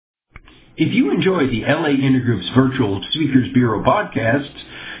If you enjoy the LA Intergroup's Virtual Speakers Bureau podcasts,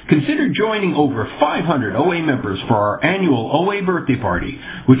 consider joining over 500 OA members for our annual OA birthday party,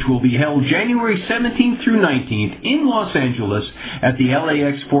 which will be held January 17th through 19th in Los Angeles at the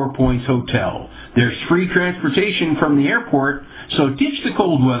LAX 4 Points Hotel. There's free transportation from the airport, so ditch the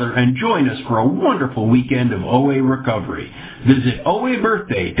cold weather and join us for a wonderful weekend of OA recovery. Visit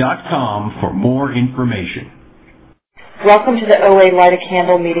oabirthday.com for more information. Welcome to the OA Light a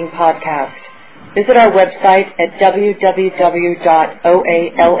Candle Meeting podcast. Visit our website at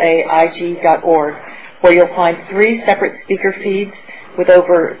www.oalaig.org, where you'll find 3 separate speaker feeds with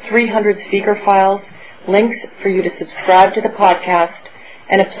over 300 speaker files, links for you to subscribe to the podcast,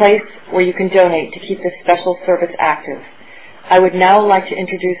 and a place where you can donate to keep this special service active. I would now like to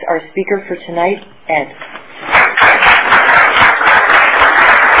introduce our speaker for tonight, Ed.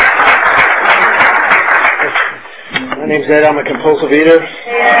 My name's Ed. I'm a compulsive eater.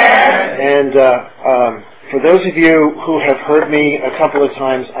 And for those of you who have heard me a couple of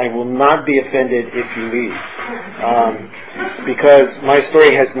times, I will not be offended if you leave, because my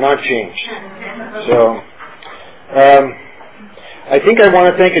story has not changed. So I think I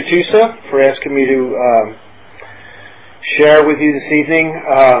want to thank Atusa for asking me to share with you this evening.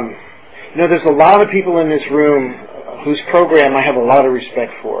 There's a lot of people in this room whose program I have a lot of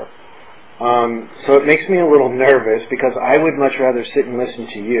respect for. So it makes me a little nervous because I would much rather sit and listen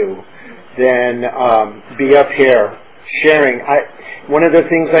to you than be up here sharing. One of the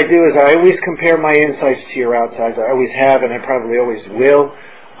things I do is I always compare my insights to your outsides. I always have, and I probably always will.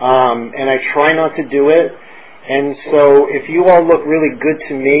 And I try not to do it. And so if you all look really good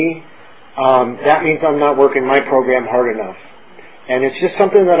to me, that means I'm not working my program hard enough. And it's just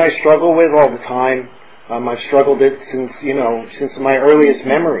something that I struggle with all the time. I've struggled it since my earliest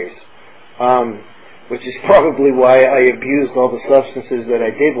memories. Which is probably why I abused all the substances that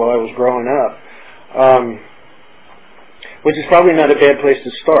I did while I was growing up, which is probably not a bad place to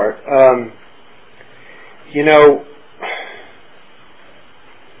start.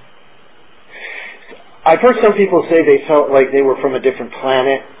 I've heard some people say they felt like they were from a different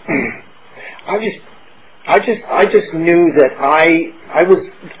planet. I just knew that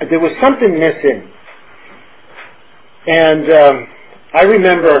there was something missing, and I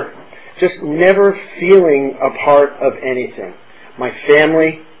remember just never feeling a part of anything. My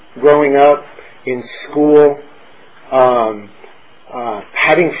family, growing up, in school,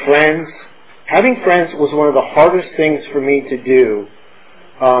 having friends. Having friends was one of the hardest things for me to do.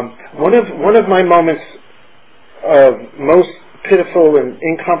 One of my moments of most pitiful and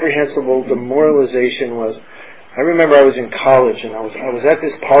incomprehensible demoralization was, I remember I was in college and I was at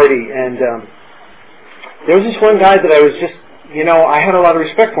this party, and there was this one guy that I was just, I had a lot of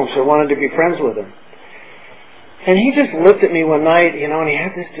respect for him, so I wanted to be friends with him. And he just looked at me one night, and he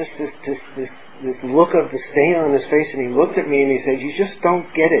had this look of disdain on his face, and he looked at me and he said, "You just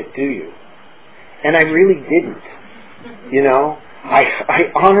don't get it, do you?" And I really didn't.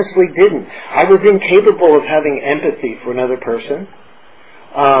 I honestly didn't. I was incapable of having empathy for another person.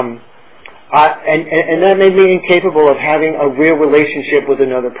 And that made me incapable of having a real relationship with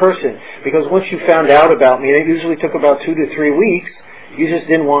another person. Because once you found out about me, and it usually took about 2 to 3 weeks, you just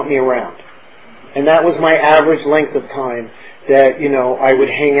didn't want me around. And that was my average length of time that, I would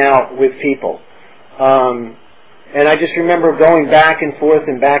hang out with people. And I just remember going back and forth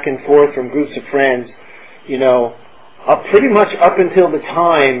from groups of friends, pretty much up until the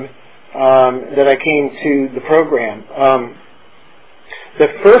time that I came to the program. The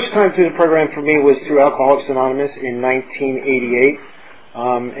first time through the program for me was through Alcoholics Anonymous in 1988,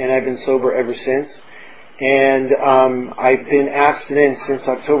 and I've been sober ever since. And I've been abstinent since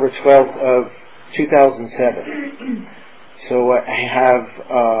October 12th of 2007. So I have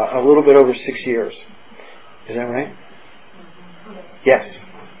a little bit over 6 years. Is that right? Yes.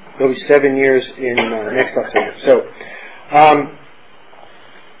 It'll be 7 years in next October. So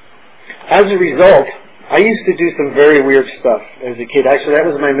as a result, I used to do some very weird stuff as a kid. Actually, that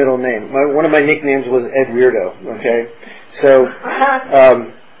was my middle name. One of my nicknames was Ed Weirdo, okay? So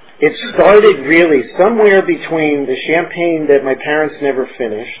it started really somewhere between the champagne that my parents never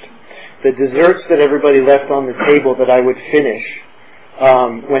finished, the desserts that everybody left on the table that I would finish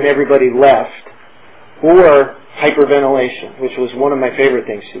when everybody left, or hyperventilation, which was one of my favorite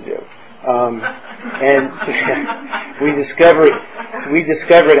things to do. And we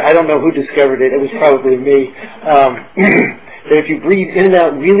discovered, I don't know who discovered it was probably me, that if you breathe in and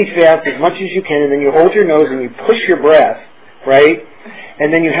out really fast, as much as you can, and then you hold your nose and you push your breath, right?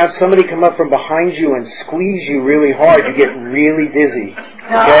 And then you have somebody come up from behind you and squeeze you really hard, you get really dizzy,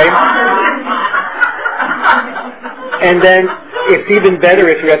 okay? And then it's even better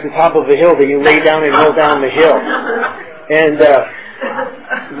if you're at the top of a hill that you lay down and roll down the hill. And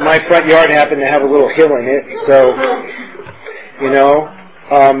my front yard happened to have a little hill in it, so,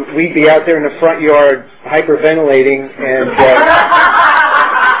 we'd be out there in the front yard hyperventilating,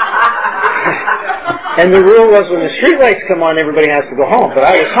 and the rule was when the street lights come on, everybody has to go home. But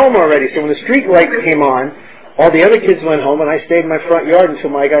I was home already, so when the street lights came on, all the other kids went home, and I stayed in my front yard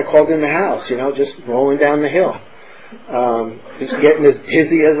until I got called in the house, just rolling down the hill. Just getting as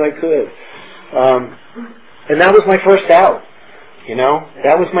dizzy as I could. And that was my first out,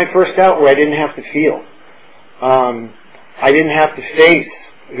 That was my first out where I didn't have to feel. I didn't have to face,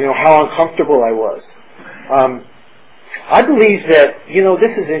 how uncomfortable I was. I believe that,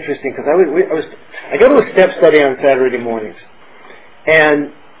 this is interesting because I go to a step study on Saturday mornings.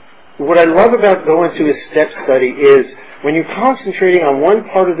 And what I love about going to a step study is when you're concentrating on one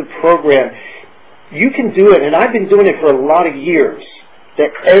part of the program, you can do it, and I've been doing it for a lot of years,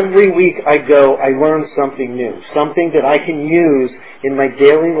 that every week I go, I learn something new, something that I can use in my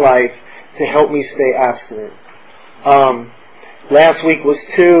daily life to help me stay abstinent. Last week was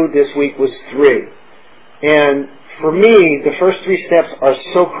 2, this week was 3. And for me, the first 3 steps are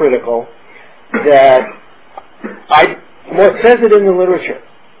so critical that it says it in the literature,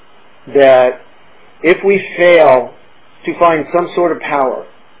 that if we fail to find some sort of power,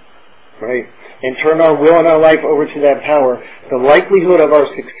 right, and turn our will and our life over to that power, the likelihood of our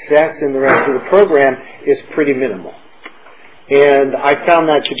success in the rest of the program is pretty minimal. And I found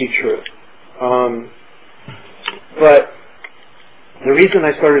that to be true. But the reason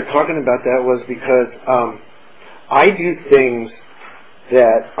I started talking about that was because I do things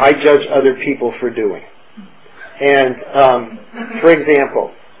that I judge other people for doing. And, for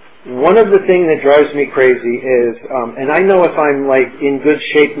example, one of the things that drives me crazy is, and I know if I'm in good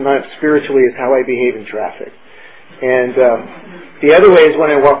shape, not spiritually, is how I behave in traffic. And the other way is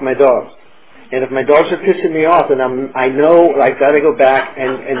when I walk my dogs. And if my dogs are pissing me off, then I know I've got to go back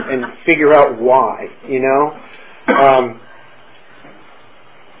and figure out why,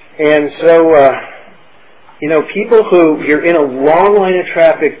 And so, people who, you're in a long line of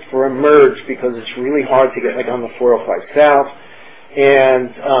traffic for a merge because it's really hard to get on the 405 South,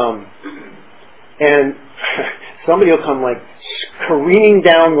 and somebody will come careening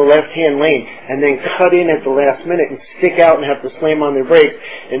down the left-hand lane and then cut in at the last minute and stick out and have to slam on their brakes,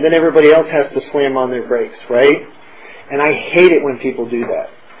 and then everybody else has to slam on their brakes, right? And I hate it when people do that,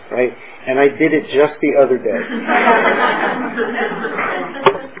 right? And I did it just the other day.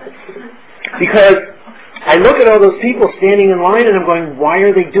 Because I look at all those people standing in line and I'm going, why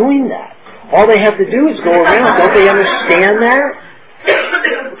are they doing that? All they have to do is go around. Don't they understand that?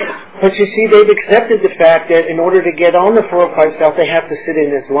 But you see, they've accepted the fact that in order to get on the 405 South, they have to sit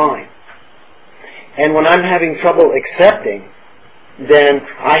in this line. And when I'm having trouble accepting, then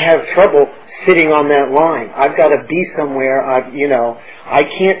I have trouble sitting on that line. I've got to be somewhere. I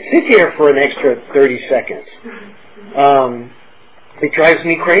can't sit here for an extra 30 seconds. It drives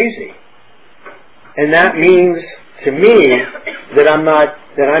me crazy. And that means to me that I'm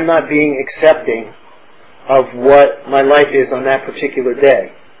not being accepting of what my life is on that particular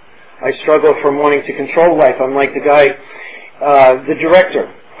day. I struggle from wanting to control life. I'm like the guy, the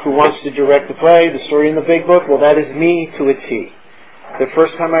director who wants to direct the play, the story in the big book. Well, that is me to a T. The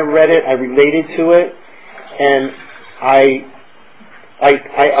first time I read it, I related to it, and I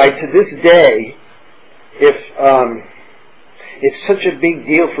to this day, it's such a big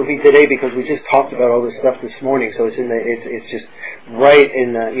deal for me today because we just talked about all this stuff this morning. So it's just right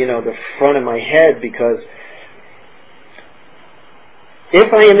in the front of my head, because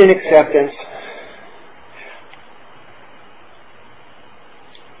if I am in acceptance,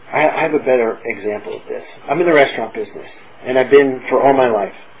 I have a better example of this. I'm in the restaurant business, and I've been for all my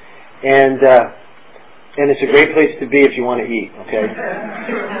life, and it's a great place to be if you want to eat, okay?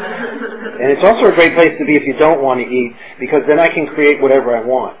 And it's also a great place to be if you don't want to eat, because then I can create whatever I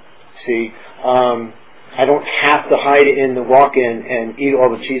want. See, I don't have to hide in the walk-in and eat all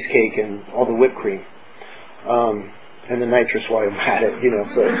the cheesecake and all the whipped cream, and the nitrous while I'm at it,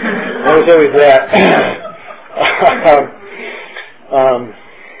 so that was always that.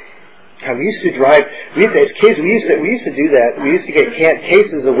 We used to drive. As kids, we used to do that. We used to get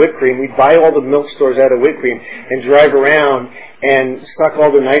cases of whipped cream. We'd buy all the milk stores out of whipped cream and drive around and suck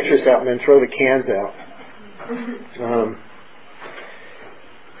all the nitrous out and then throw the cans out.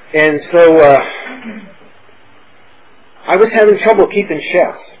 And so I was having trouble keeping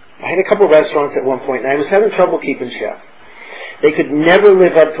chefs. I had a couple of restaurants at one point, and I was having trouble keeping chefs. They could never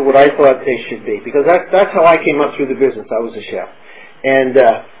live up to what I thought they should be, because that's how I came up through the business. I was a chef, and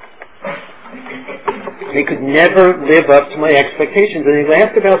They could never live up to my expectations. And they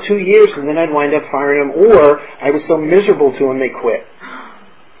last about 2 years, and then I'd wind up firing them, or I was so miserable to them they quit.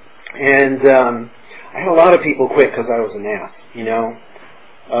 And I had a lot of people quit because I was an ass, you know.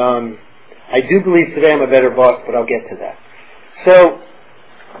 I do believe today I'm a better boss, but I'll get to that. So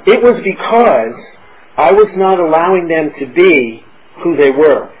it was because I was not allowing them to be who they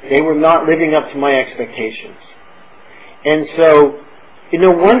were. They were not living up to my expectations. And so,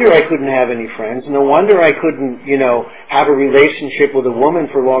 no wonder I couldn't have any friends. No wonder I couldn't, have a relationship with a woman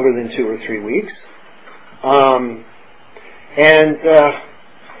for longer than 2 or 3 weeks.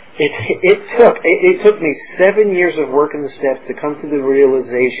 It took me 7 years of working the steps to come to the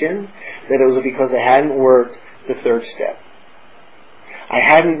realization that it was because I hadn't worked the third step. I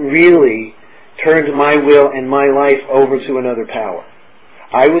hadn't really turned my will and my life over to another power.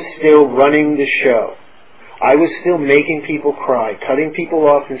 I was still running the show. I was still making people cry, cutting people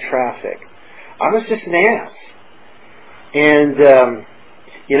off in traffic. I was just an ass. And,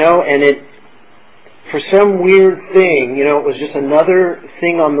 for some weird thing, it was just another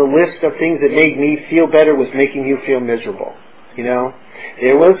thing on the list of things that made me feel better was making you feel miserable.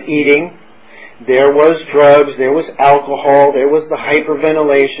 There was eating, there was drugs, there was alcohol, there was the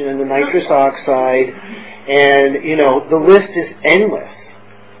hyperventilation and the nitrous oxide, and, the list is endless.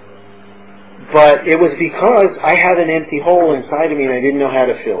 But it was because I had an empty hole inside of me and I didn't know how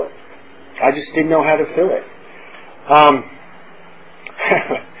to fill it. I just didn't know how to fill it.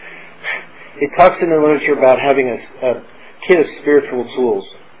 It talks in the literature about having a kit of spiritual tools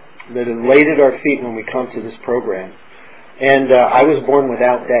that is laid at our feet when we come to this program. And I was born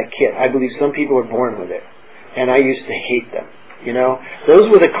without that kit. I believe some people are born with it. And I used to hate them. Those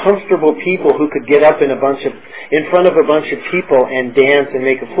were the comfortable people who could get up in front of a bunch of people and dance and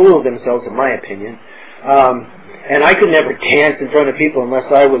make a fool of themselves, in my opinion. And I could never dance in front of people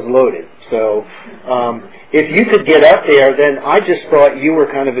unless I was loaded. So, if you could get up there, then I just thought you were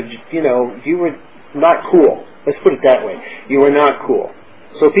kind of you were not cool. Let's put it that way. You were not cool.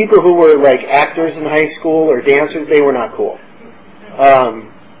 So people who were like actors in high school or dancers, they were not cool.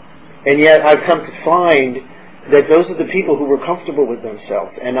 And yet I've come to find that those are the people who were comfortable with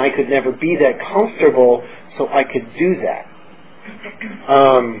themselves, and I could never be that comfortable, so I could do that.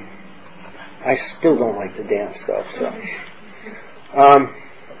 I still don't like to dance, though.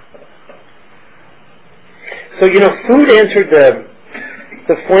 So food entered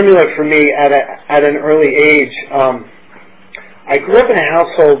the formula for me at an early age. I grew up in a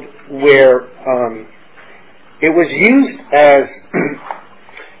household where it was used as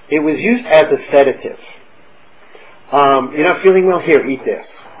a sedative. You're not feeling well? Here, eat this.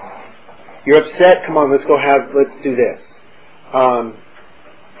 You're upset? Come on, let's do this.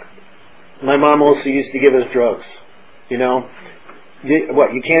 My mom also used to give us drugs.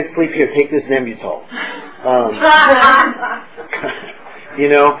 What, you can't sleep here, take this Nembutal. By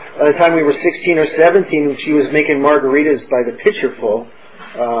the time we were 16 or 17, she was making margaritas by the pitcherful.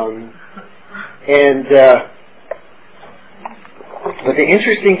 But the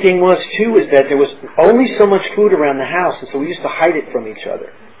interesting thing was, too, is that there was only so much food around the house, and so we used to hide it from each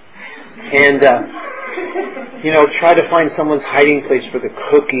other. And, try to find someone's hiding place for the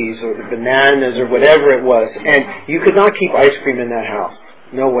cookies or the bananas or whatever it was. And you could not keep ice cream in that house.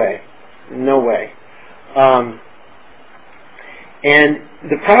 No way. No way. And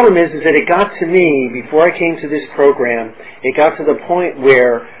the problem is that it got to me, before I came to this program, it got to the point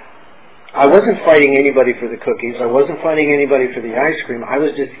where I wasn't fighting anybody for the cookies. I wasn't fighting anybody for the ice cream. I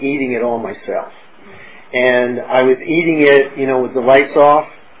was just eating it all myself. And I was eating it, with the lights off.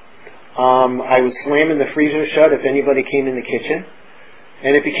 I was slamming the freezer shut if anybody came in the kitchen.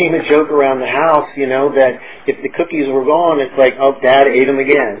 And it became a joke around the house, that if the cookies were gone, it's like, oh, Dad ate them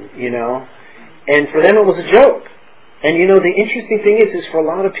again, And for them it was a joke. And the interesting thing is for a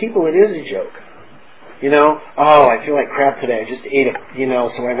lot of people it is a joke. Oh, I feel like crap today. I just ate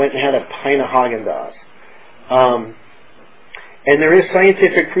so I went and had a pint of Haagen-Dazs. And there is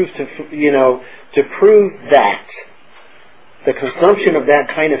scientific proof to prove that the consumption of that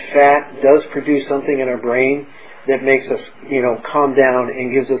kind of fat does produce something in our brain that makes us, calm down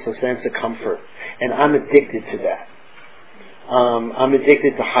and gives us a sense of comfort. And I'm addicted to that. I'm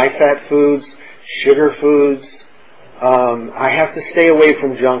addicted to high-fat foods, sugar foods. I have to stay away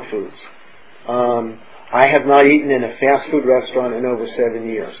from junk foods. I have not eaten in a fast food restaurant in over 7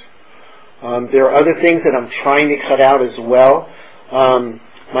 years. There are other things that I'm trying to cut out as well.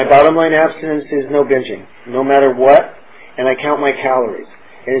 My bottom line abstinence is no binging, no matter what, and I count my calories.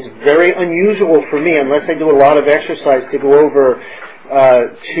 And it's very unusual for me, unless I do a lot of exercise, to go over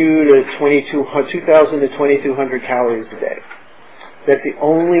 2,000 to 2,200 calories a day. That's the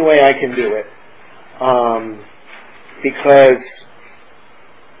only way I can do it. Because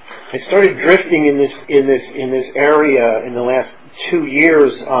I started drifting in this area in the last 2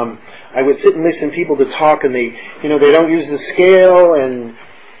 years. I would sit and listen to people to talk, and they don't use the scale, and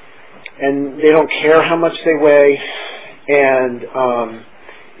they don't care how much they weigh, and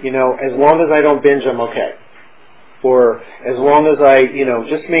as long as I don't binge, I'm okay. Or as long as I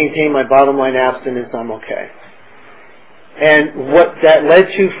just maintain my bottom line abstinence, I'm okay. And what that led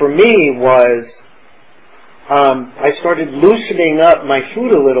to for me was I started loosening up my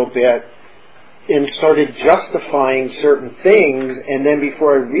food a little bit and started justifying certain things, and then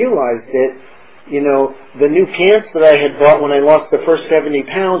before I realized it, the new pants that I had bought when I lost the first 70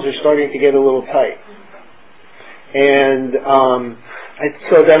 pounds are starting to get a little tight. And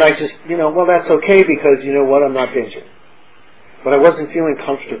so then I just, well, that's okay, because you know what, I'm not binging. But I wasn't feeling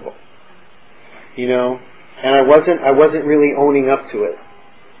comfortable, and I wasn't really owning up to it.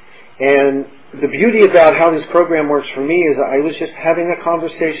 And the beauty about how this program works for me is I was just having a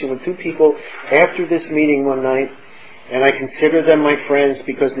conversation with 2 people after this meeting one night, and I consider them my friends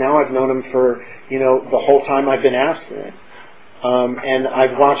because now I've known them for, the whole time I've been abstinent. And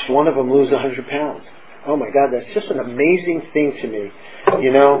I've watched one of them lose 100 pounds. Oh my God, that's just an amazing thing to me, I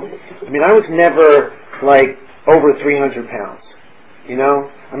mean, I was never like over 300 pounds,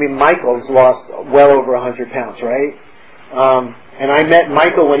 I mean, Michael's lost well over 100 pounds, right? And I met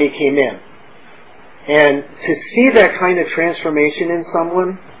Michael when he came in. And to see that kind of transformation in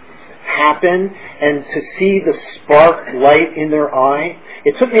someone happen, and to see the spark light in their eye,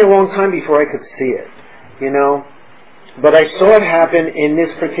 it took me a long time before I could see it, But I saw it happen in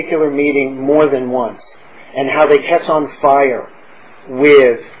this particular meeting more than once, and how they catch on fire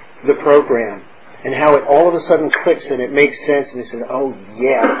with the program, and how it all of a sudden clicks and it makes sense, and they said, oh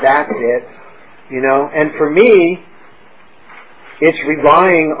yeah, that's it, And for me, it's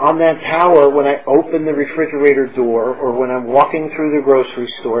relying on that power when I open the refrigerator door, or when I'm walking through the grocery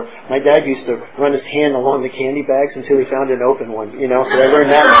store. My dad used to run his hand along the candy bags until he found an open one, so I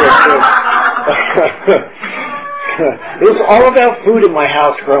learned that trick too. It was all about food in my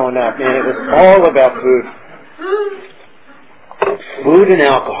house growing up, man. It was all about food. Food and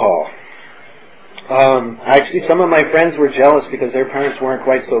alcohol. Actually, some of my friends were jealous because their parents weren't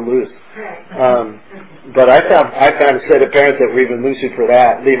quite so loose. But I found a set of parents that were even looser for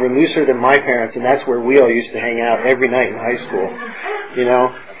that. They were looser than my parents, and that's where we all used to hang out every night in high school.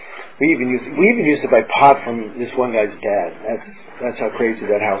 We even used to buy pot from this one guy's dad. That's how crazy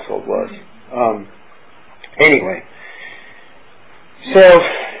that household was. Anyway, so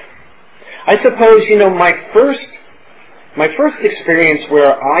I suppose my first experience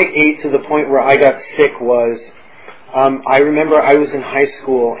where I ate to the point where I got sick was, I remember I was in high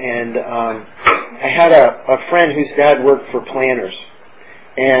school, and I had a friend whose dad worked for Planters,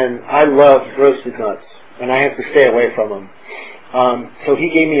 and I loved roasted nuts, and I had to stay away from them. So he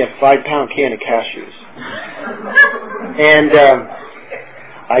gave me a 5-pound can of cashews, and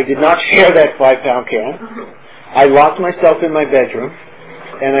I did not share that 5-pound can. I locked myself in my bedroom,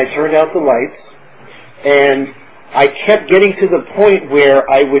 and I turned out the lights, and I kept getting to the point where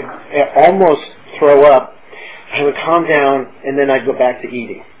I would almost throw up. I would calm down, and then I'd go back to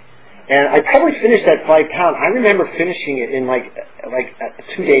eating. And I probably finished that 5-pound. I remember finishing it in like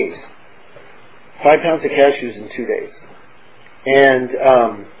 2 days. 5 pounds of cashews in 2 days. And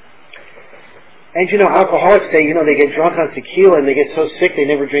alcoholics say, they get drunk on tequila and they get so sick they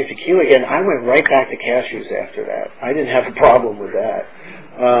never drink tequila again. I went right back to cashews after that. I didn't have a problem with that.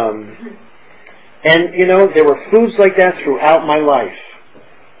 And there were foods like that throughout my life.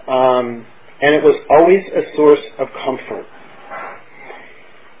 And it was always a source of comfort.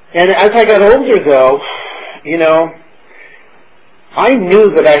 And as I got older, though, I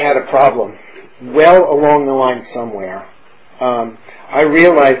knew that I had a problem well along the line somewhere. I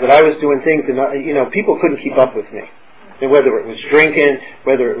realized that I was doing things that, people couldn't keep up with me. And whether it was drinking,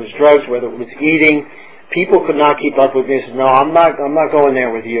 whether it was drugs, whether it was eating, people could not keep up with me. I said, no, I'm not going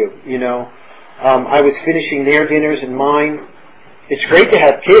there with you, I was finishing their dinners and mine. It's great to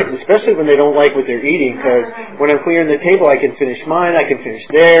have kids, especially when they don't like what they're eating, because when I'm clearing the table, I can finish mine, I can finish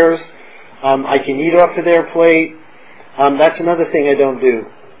theirs, I can eat off of their plate. That's another thing I don't do.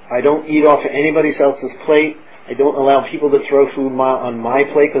 I don't eat off of anybody else's plate. I don't allow people to throw food on my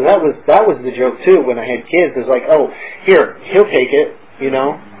plate, because that was the joke too when I had kids. It's like, oh, here, he'll take it,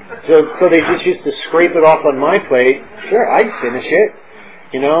 So they just used to scrape it off on my plate. Sure, I'd finish it,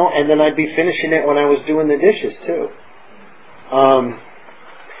 and then I'd be finishing it when I was doing the dishes too.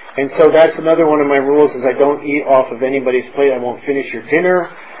 And so that's another one of my rules is I don't eat off of anybody's plate. I won't finish your dinner,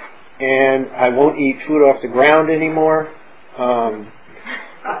 and I won't eat food off the ground anymore.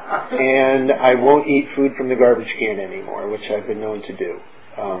 And I won't eat food from the garbage can anymore, which I've been known to do.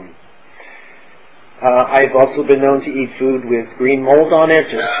 I've also been known to eat food with green mold on it,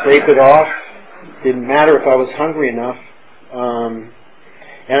 just scrape it off. Didn't matter if I was hungry enough. And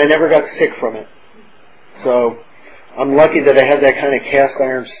I never got sick from it. So I'm lucky that I had that kind of cast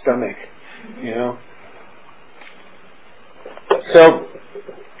iron stomach, you know. So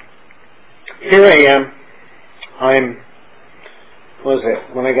here I am.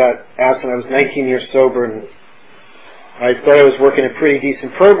 When I got asked when I was 19 years sober, and I thought I was working a pretty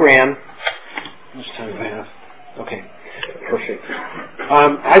decent program. How much time do I have? Okay, perfect.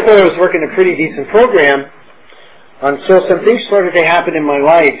 I thought I was working a pretty decent program until some things started to happen in my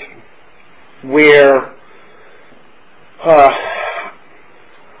life where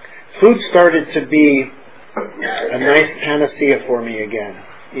food started to be a nice panacea for me again.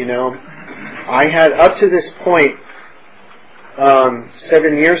 You know, I had up to this point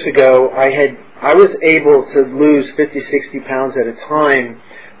 7 years ago, I was able to lose 50, 60 pounds at a time,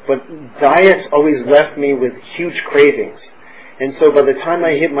 but diets always left me with huge cravings. And so by the time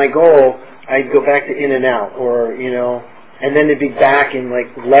I hit my goal, I'd go back to In-N-Out, or, you know, and then it'd be back in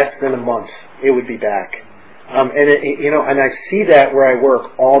like less than a month. It would be back. And I see that where I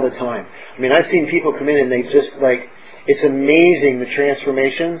work all the time. I mean, I've seen people come in and they just like, it's amazing the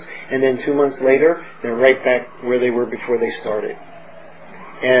transformations, and then 2 months later, they're right back where they were before they started.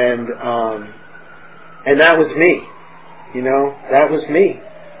 And that was me. You know, that was me.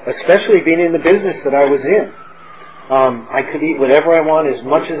 Especially being in the business that I was in. I could eat whatever I wanted, as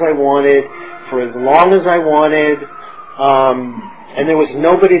much as I wanted, for as long as I wanted, and there was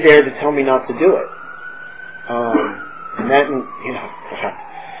nobody there to tell me not to do it. And that, you know,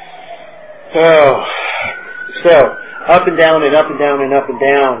 so up and down and up and down and up and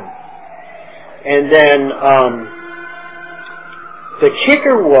down. And then the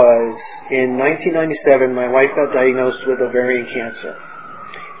kicker was, in 1997, my wife got diagnosed with ovarian cancer.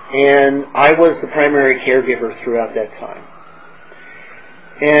 And I was the primary caregiver throughout that time.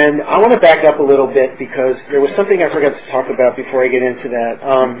 And I want to back up a little bit because there was something I forgot to talk about before I get into that.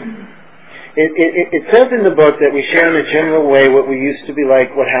 It says in the book that we share in a general way what we used to be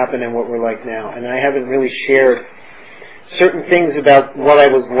like, what happened, and what we're like now. And I haven't really shared certain things about what I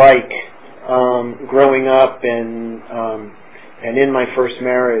was like growing up and in my first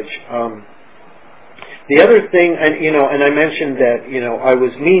marriage. The other thing, and I mentioned that, you know, I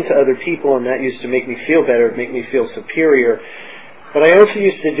was mean to other people, and that used to make me feel better, make me feel superior. But I also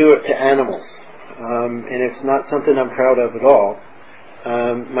used to do it to animals, and it's not something I'm proud of at all.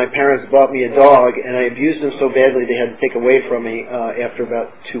 My parents bought me a dog, and I abused him so badly they had to take away from me after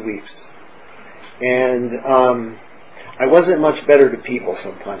about 2 weeks. And I wasn't much better to people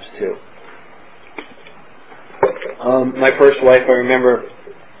sometimes, too. My first wife, I remember,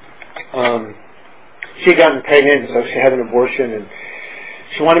 she had gotten pregnant, so she had an abortion, and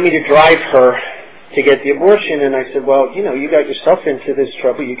she wanted me to drive her to get the abortion, and I said, well, you know, you got yourself into this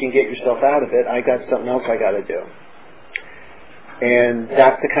trouble, you can get yourself out of it, I got something else I got to do. And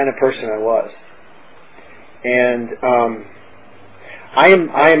that's the kind of person I was. And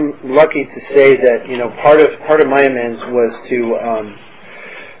I'm lucky to say that, you know, part of my amends was to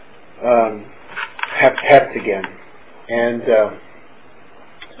have pets again. And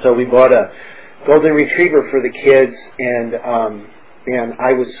so we bought a golden retriever for the kids, and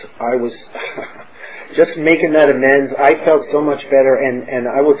I was just making that amends. I felt so much better, and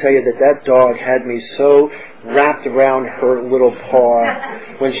I will tell you that dog had me so wrapped around her little paw.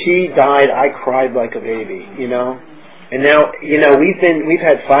 When she died, I cried like a baby, you know. And now, you know, we've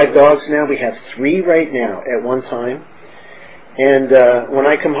had 5 dogs now. We have 3 right now at one time. And when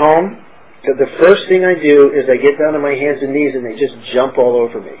I come home, the first thing I do is I get down on my hands and knees, and they just jump all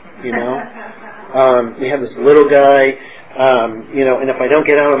over me, you know. We have this little guy, you know, and if I don't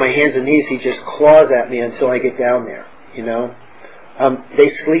get out on my hands and knees, he just claws at me until I get down there, you know.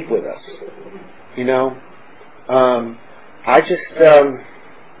 They sleep with us, you know. I just,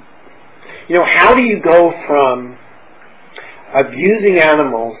 you know, how do you go from abusing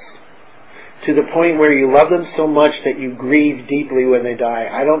animals to the point where you love them so much that you grieve deeply when they die?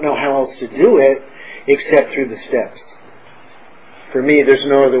 I don't know how else to do it except through the steps. For me, there's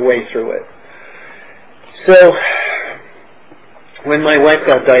no other way through it. So, when my wife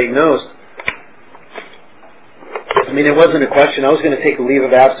got diagnosed, I mean, it wasn't a question. I was going to take a leave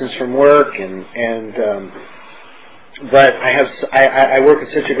of absence from work, but I work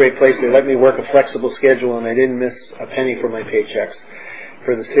at such a great place. They let me work a flexible schedule, and I didn't miss a penny for my paychecks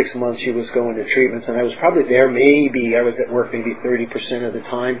for the 6 months she was going to treatments. And I was probably there. Maybe I was at work maybe 30% of the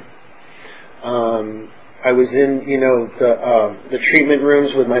time. I was in, the treatment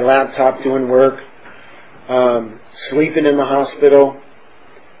rooms with my laptop doing work, sleeping in the hospital.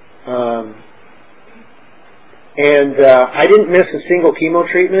 And I didn't miss a single chemo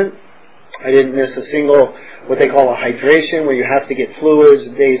treatment. I didn't miss a single, what they call a hydration, where you have to get fluids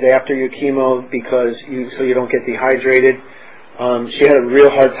days after your chemo so you don't get dehydrated. She had a real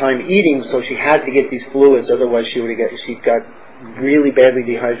hard time eating, so she had to get these fluids, otherwise she got really badly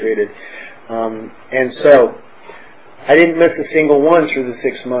dehydrated. And so I didn't miss a single one through the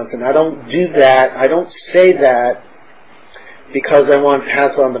 6 months, and I don't do that. I don't say that because I want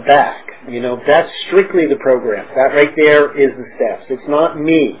pats on the back. That's strictly the program. That right there is the steps. It's not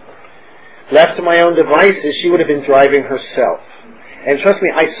me. Left to my own devices, she would have been driving herself. And trust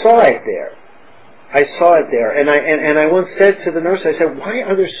me, I saw it there. And I once said to the nurse, I said, why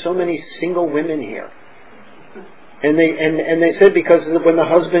are there so many single women here? And they said because when the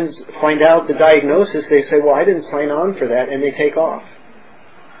husbands find out the diagnosis, they say, well, I didn't sign on for that, and they take off.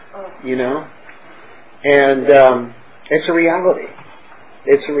 And it's a reality.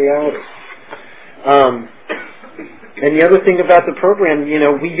 It's a reality. And the other thing about the program,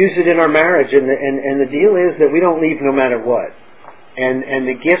 we use it in our marriage, and the deal is that we don't leave no matter what. And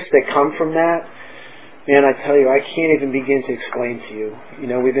the gifts that come from that, man, I tell you, I can't even begin to explain to you.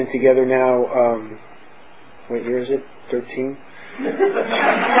 We've been together now, what year is it? 13?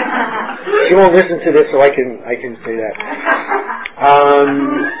 She won't listen to this, so I can say that.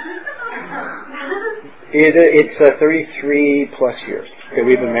 It's 33 plus years. Okay,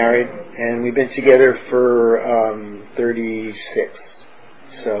 we've been married, and we've been together for 36.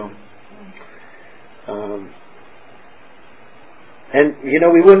 So, and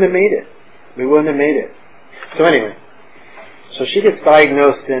we wouldn't have made it. We wouldn't have made it. So anyway, so she gets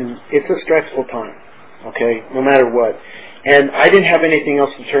diagnosed, and it's a stressful time. Okay, no matter what. And I didn't have anything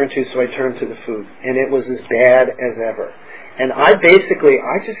else to turn to, so I turned to the food, and it was as bad as ever. And I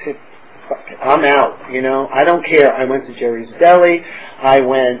just said, I'm out, I don't care. I went to Jerry's Deli. I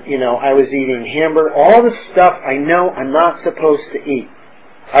went, I was eating hamburger, all the stuff I know I'm not supposed to eat.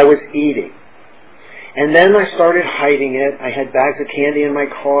 I was eating. And then I started hiding it. I had bags of candy in my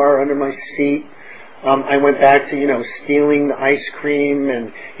car, under my seat. I went back to, stealing the ice cream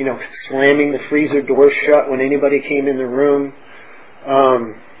and, slamming the freezer door shut when anybody came in the room.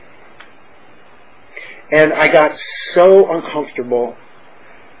 And I got so uncomfortable.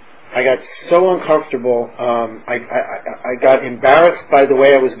 I got embarrassed by the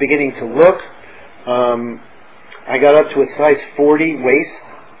way I was beginning to look. I got up to a size 40 waist.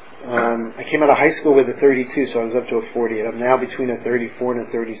 I came out of high school with a 32, so I was up to a 40. And I'm now between a 34 and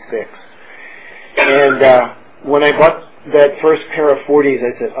a 36. And when I bought that first pair of 40s,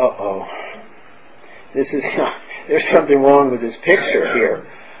 I said, there's something wrong with this picture here.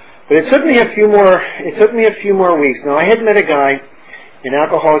 But it took me a few more weeks. Now, I had met a guy in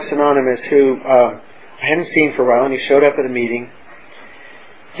Alcoholics Anonymous who I hadn't seen for a while, and he showed up at a meeting.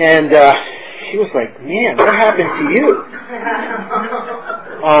 And he was like, man, what happened to you?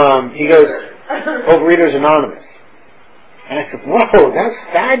 He goes, Overeaters Anonymous. And I said, whoa, that's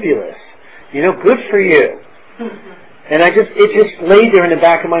fabulous. Good for you. And it just laid there in the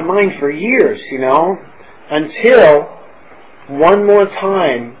back of my mind for years, until one more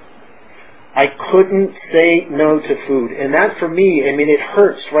time I couldn't say no to food. And that for me, it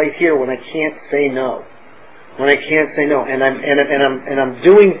hurts right here when I can't say no. And I'm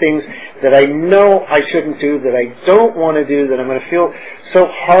doing things that I know I shouldn't do, that I don't want to do, that I'm going to feel so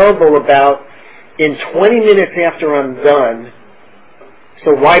horrible about in 20 minutes after I'm done.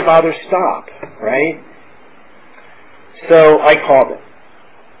 So why bother stop, right? So I called him.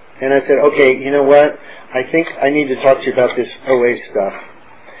 And I said, okay, you know what? I think I need to talk to you about this OA stuff.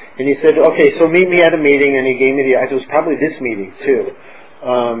 And he said, okay, so meet me at a meeting. And he gave me it was probably this meeting, too.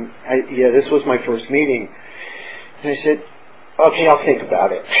 This was my first meeting. And I said, okay, I'll think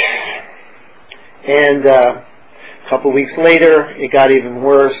about it. And a couple weeks later, it got even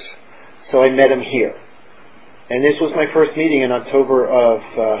worse. So I met him here. And this was my first meeting in October of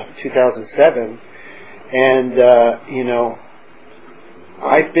 2007. And,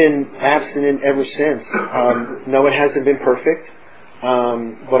 I've been abstinent ever since. No, it hasn't been perfect.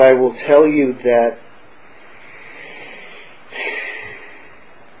 But I will tell you that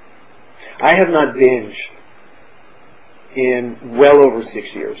I have not binged in well over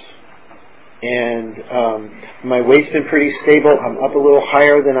 6 years. And my weight's been pretty stable. I'm up a little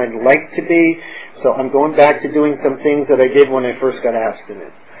higher than I'd like to be. So I'm going back to doing some things that I did when I first got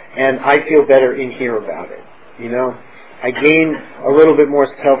abstinent. And I feel better in here about it. I gain a little bit more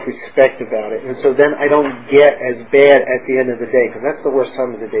self-respect about it. And so then I don't get as bad at the end of the day, because that's the worst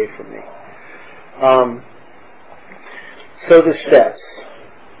time of the day for me. So the steps.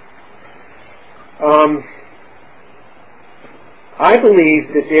 I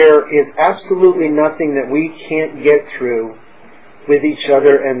believe that there is absolutely nothing that we can't get through with each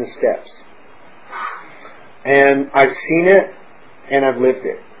other and the steps. And I've seen it and I've lived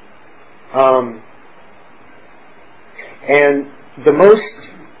it. And the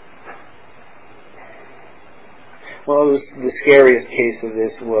scariest case of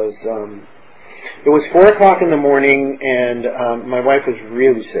this was, it was 4 o'clock in the morning and my wife was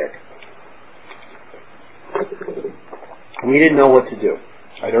really sick. We didn't know what to do.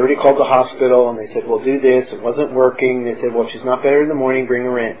 I'd already called the hospital and they said, well, do this. It wasn't working. They said, well, if she's not better in the morning, bring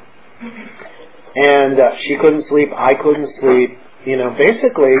her in. And she couldn't sleep. I couldn't sleep.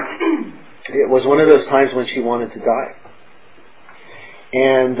 Basically, it was one of those times when she wanted to die.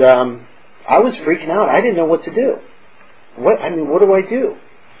 And I was freaking out. I didn't know what to do. What do I do?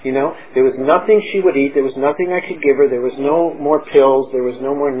 There was nothing she would eat. There was nothing I could give her. There was no more pills. There was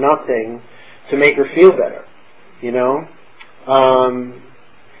no more nothing to make her feel better.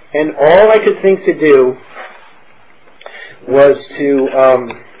 And all I could think to do was to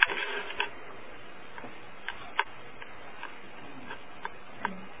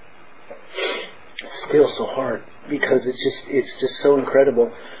still so hard because it's just so incredible.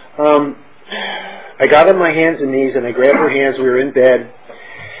 I got on my hands and knees and I grabbed her hands. We were in bed,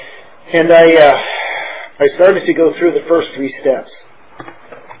 and I started to go through the first 3 steps.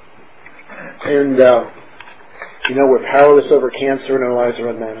 And we're powerless over cancer and our lives are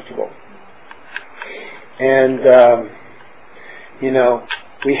unmanageable. And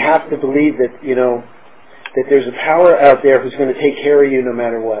we have to believe that that there's a power out there who's going to take care of you no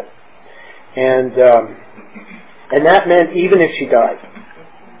matter what. And that meant even if she died,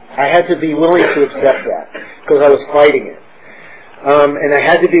 I had to be willing to accept that because I was fighting it. And I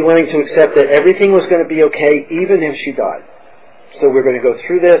had to be willing to accept that everything was going to be okay even if she died. So we're going to go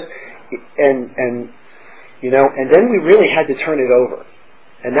through this, and then we really had to turn it over.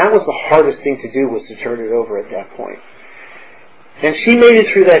 And that was the hardest thing to do, was to turn it over at that point. And she made it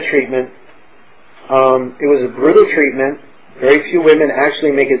through that treatment. It was a brutal treatment. Very few women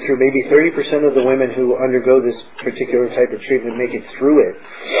actually make it through. Maybe 30% of the women who undergo this particular type of treatment make it through it.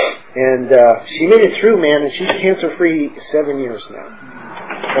 And she made it through, man, and she's cancer-free 7 years now.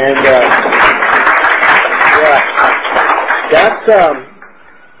 And that's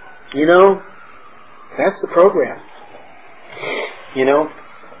that's the program.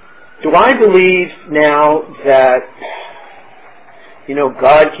 Do I believe now that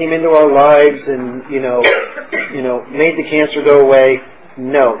God came into our lives and made the cancer go away?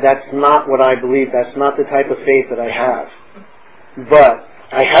 No, that's not what I believe. That's not the type of faith that I have. But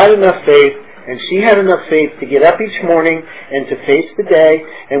I had enough faith, and she had enough faith to get up each morning and to face the day,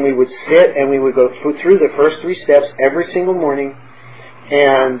 and we would sit and we would go through the first 3 steps every single morning,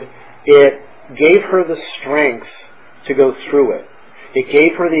 and it gave her the strength to go through it. It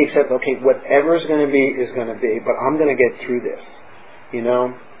gave her the accept, okay, whatever is going to be is going to be, but I'm going to get through this, and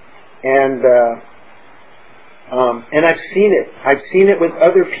I've seen it. I've seen it with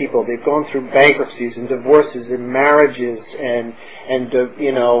other people. They've gone through bankruptcies and divorces and marriages and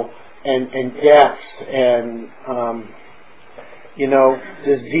deaths and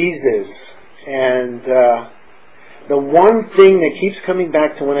diseases. And the one thing that keeps coming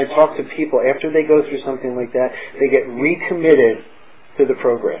back to when I talk to people after they go through something like that, they get recommitted to the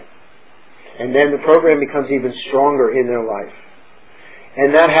program. And then the program becomes even stronger in their life.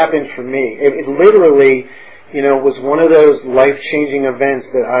 And that happened for me. It literally, was one of those life-changing events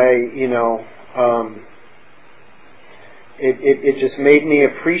that it just made me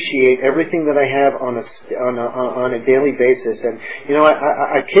appreciate everything that I have on a daily basis. And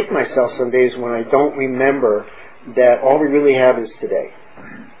I kick myself some days when I don't remember that all we really have is today.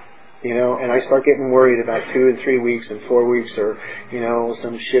 And I start getting worried about 2 and 3 weeks and 4 weeks, or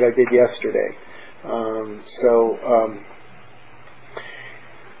some shit I did yesterday.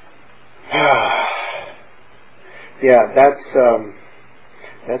 Yeah,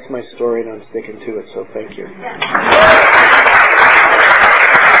 that's my story, and I'm sticking to it. So thank you.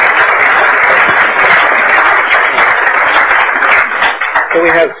 So we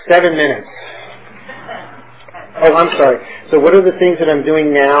have 7 minutes. Oh, I'm sorry. So what are the things that I'm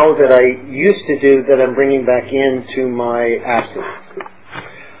doing now that I used to do that I'm bringing back into my abstinence?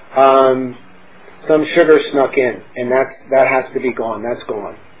 Some sugar snuck in, and that has to be gone. That's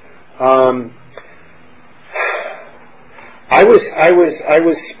gone. I was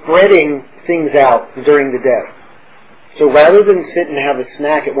spreading things out during the day. So rather than sit and have a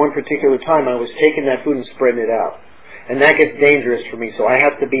snack at one particular time, I was taking that food and spreading it out. And that gets dangerous for me, so I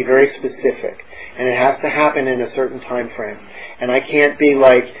have to be very specific. And it has to happen in a certain time frame. And I can't be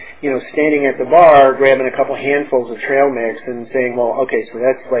like, standing at the bar, grabbing a couple handfuls of trail mix and saying, well, okay, so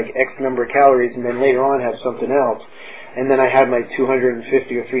that's like X number of calories, and then later on have something else. And then I have my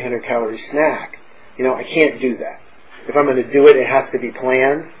 250 or 300 calorie snack. I can't do that. If I'm going to do it, it has to be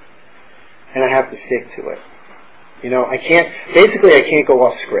planned, and I have to stick to it. I can't go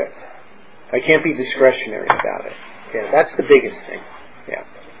off script. I can't be discretionary about it. Yeah, that's the biggest thing. Yeah.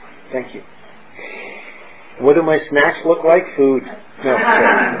 Thank you. What do my snacks look like? Food. No.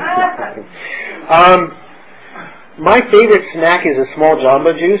 My favorite snack is a small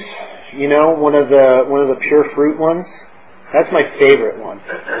Jamba Juice. One of the pure fruit ones. That's my favorite one.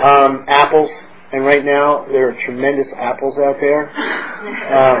 Apples. And right now, there are tremendous apples out there.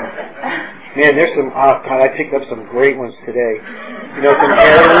 Man, there's some, I picked up some great ones today. Some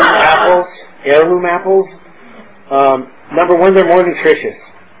heirloom apples. Number one, they're more nutritious.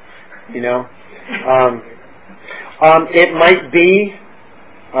 It might be,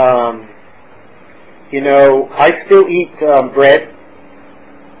 I still eat bread,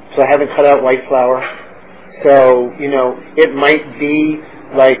 so I haven't cut out white flour. So, it might be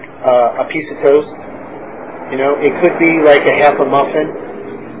like a piece of toast. It could be like a half a muffin.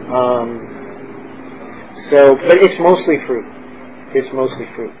 But it's mostly fruit.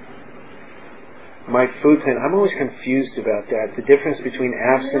 My food plan, I'm always confused about that, the difference between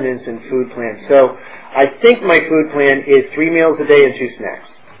abstinence and food plan. So I think my food plan is 3 meals a day and 2 snacks.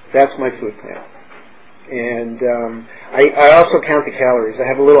 That's my food plan. And I also count the calories. I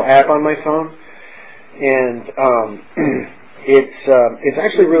have a little app on my phone, and it's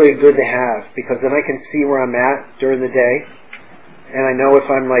actually really good to have, because then I can see where I'm at during the day, and I know if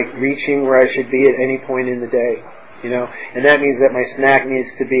I'm like reaching where I should be at any point in the day. And that means that my snack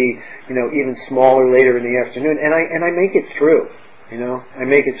needs to be, even smaller later in the afternoon, and I make it through, I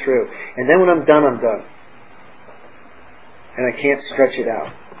make it through. And then when I'm done, I'm done. And I can't stretch it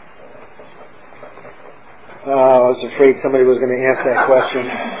out. I was afraid somebody was going to ask that question.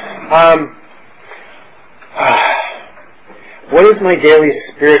 What is my daily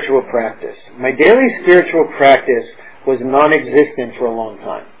spiritual practice? My daily spiritual practice was non-existent for a long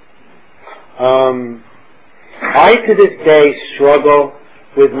time. I, to this day, struggle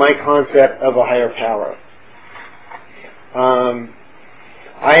with my concept of a higher power.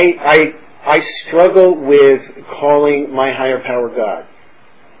 I struggle with calling my higher power God.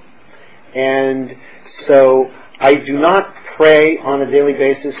 And so I do not pray on a daily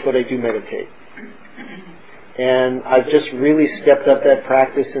basis, but I do meditate. And I've just really stepped up that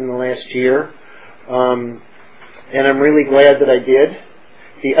practice in the last year. And I'm really glad that I did.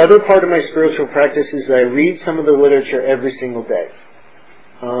 The other part of my spiritual practice is that I read some of the literature every single day.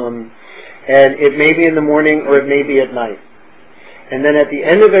 And it may be in the morning or it may be at night. And then at the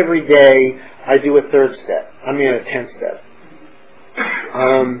end of every day, I do a 10th step.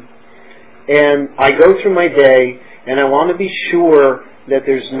 And I go through my day, and I want to be sure that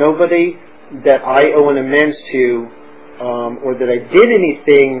there's nobody that I owe an amends to, or that I did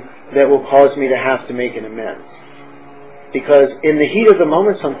anything that will cause me to have to make an amends. Because in the heat of the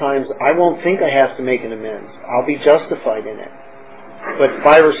moment sometimes, I won't think I have to make an amends. I'll be justified in it. But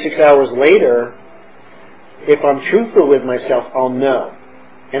 5 or 6 hours later, if I'm truthful with myself, I'll know.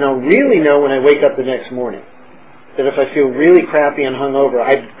 And I'll really know when I wake up the next morning that if I feel really crappy and hungover,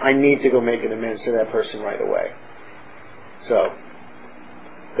 I need to go make an amends to that person right away. So,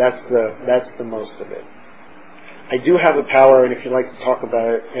 that's the most of it. I do have a power, and if you'd like to talk about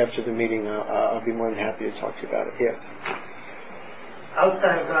it after the meeting, I'll be more than happy to talk to you about it. Yes.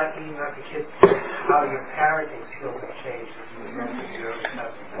 Outside of not eating out the kids, how your parenting skills have changed as you went through your early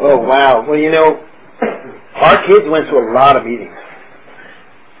childhood? Oh, wow. Well, our kids went to a lot of meetings.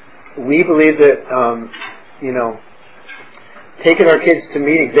 We believe that, taking our kids to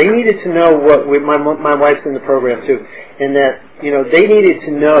meetings, they needed to know my wife's in the program too, and that, they needed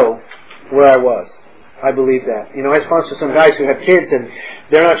to know where I was. I believe that. I sponsor some guys who have kids and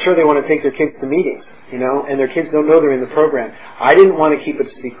they're not sure they want to take their kids to meetings, and their kids don't know they're in the program. I didn't want to keep it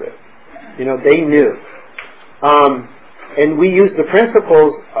a secret. They knew. And we used the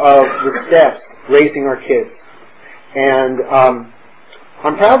principles of the steps raising our kids. And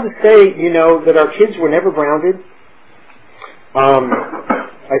I'm proud to say, that our kids were never grounded.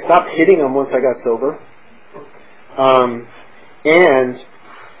 I stopped hitting them once I got sober. And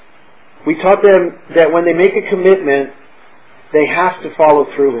we taught them that when they make a commitment, they have to follow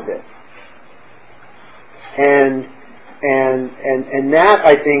through with it. And that,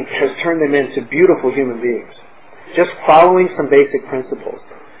 I think, has turned them into beautiful human beings. Just following some basic principles.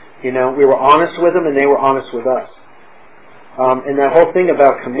 We were honest with them and they were honest with us. And that whole thing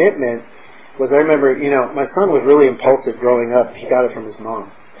about commitment was, I remember, my son was really impulsive growing up. He got it from his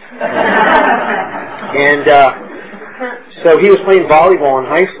mom. And so he was playing volleyball in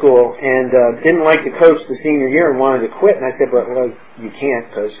high school and didn't like the coach the senior year and wanted to quit. And I said, well, you can't,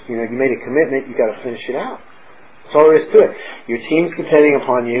 because you made a commitment. You got to finish it out. That's all there is to it. Your team's depending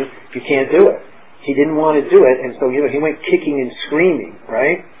upon you. You can't do it. He didn't want to do it, and so he went kicking and screaming,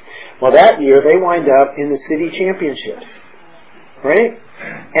 right? Well, that year they wind up in the city championship, right?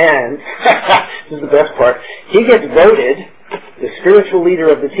 And this is the best part. He gets voted the spiritual leader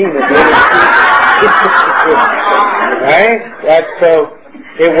of the team at the end of the season. Right? So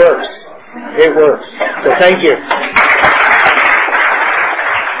it works. It works. So thank you.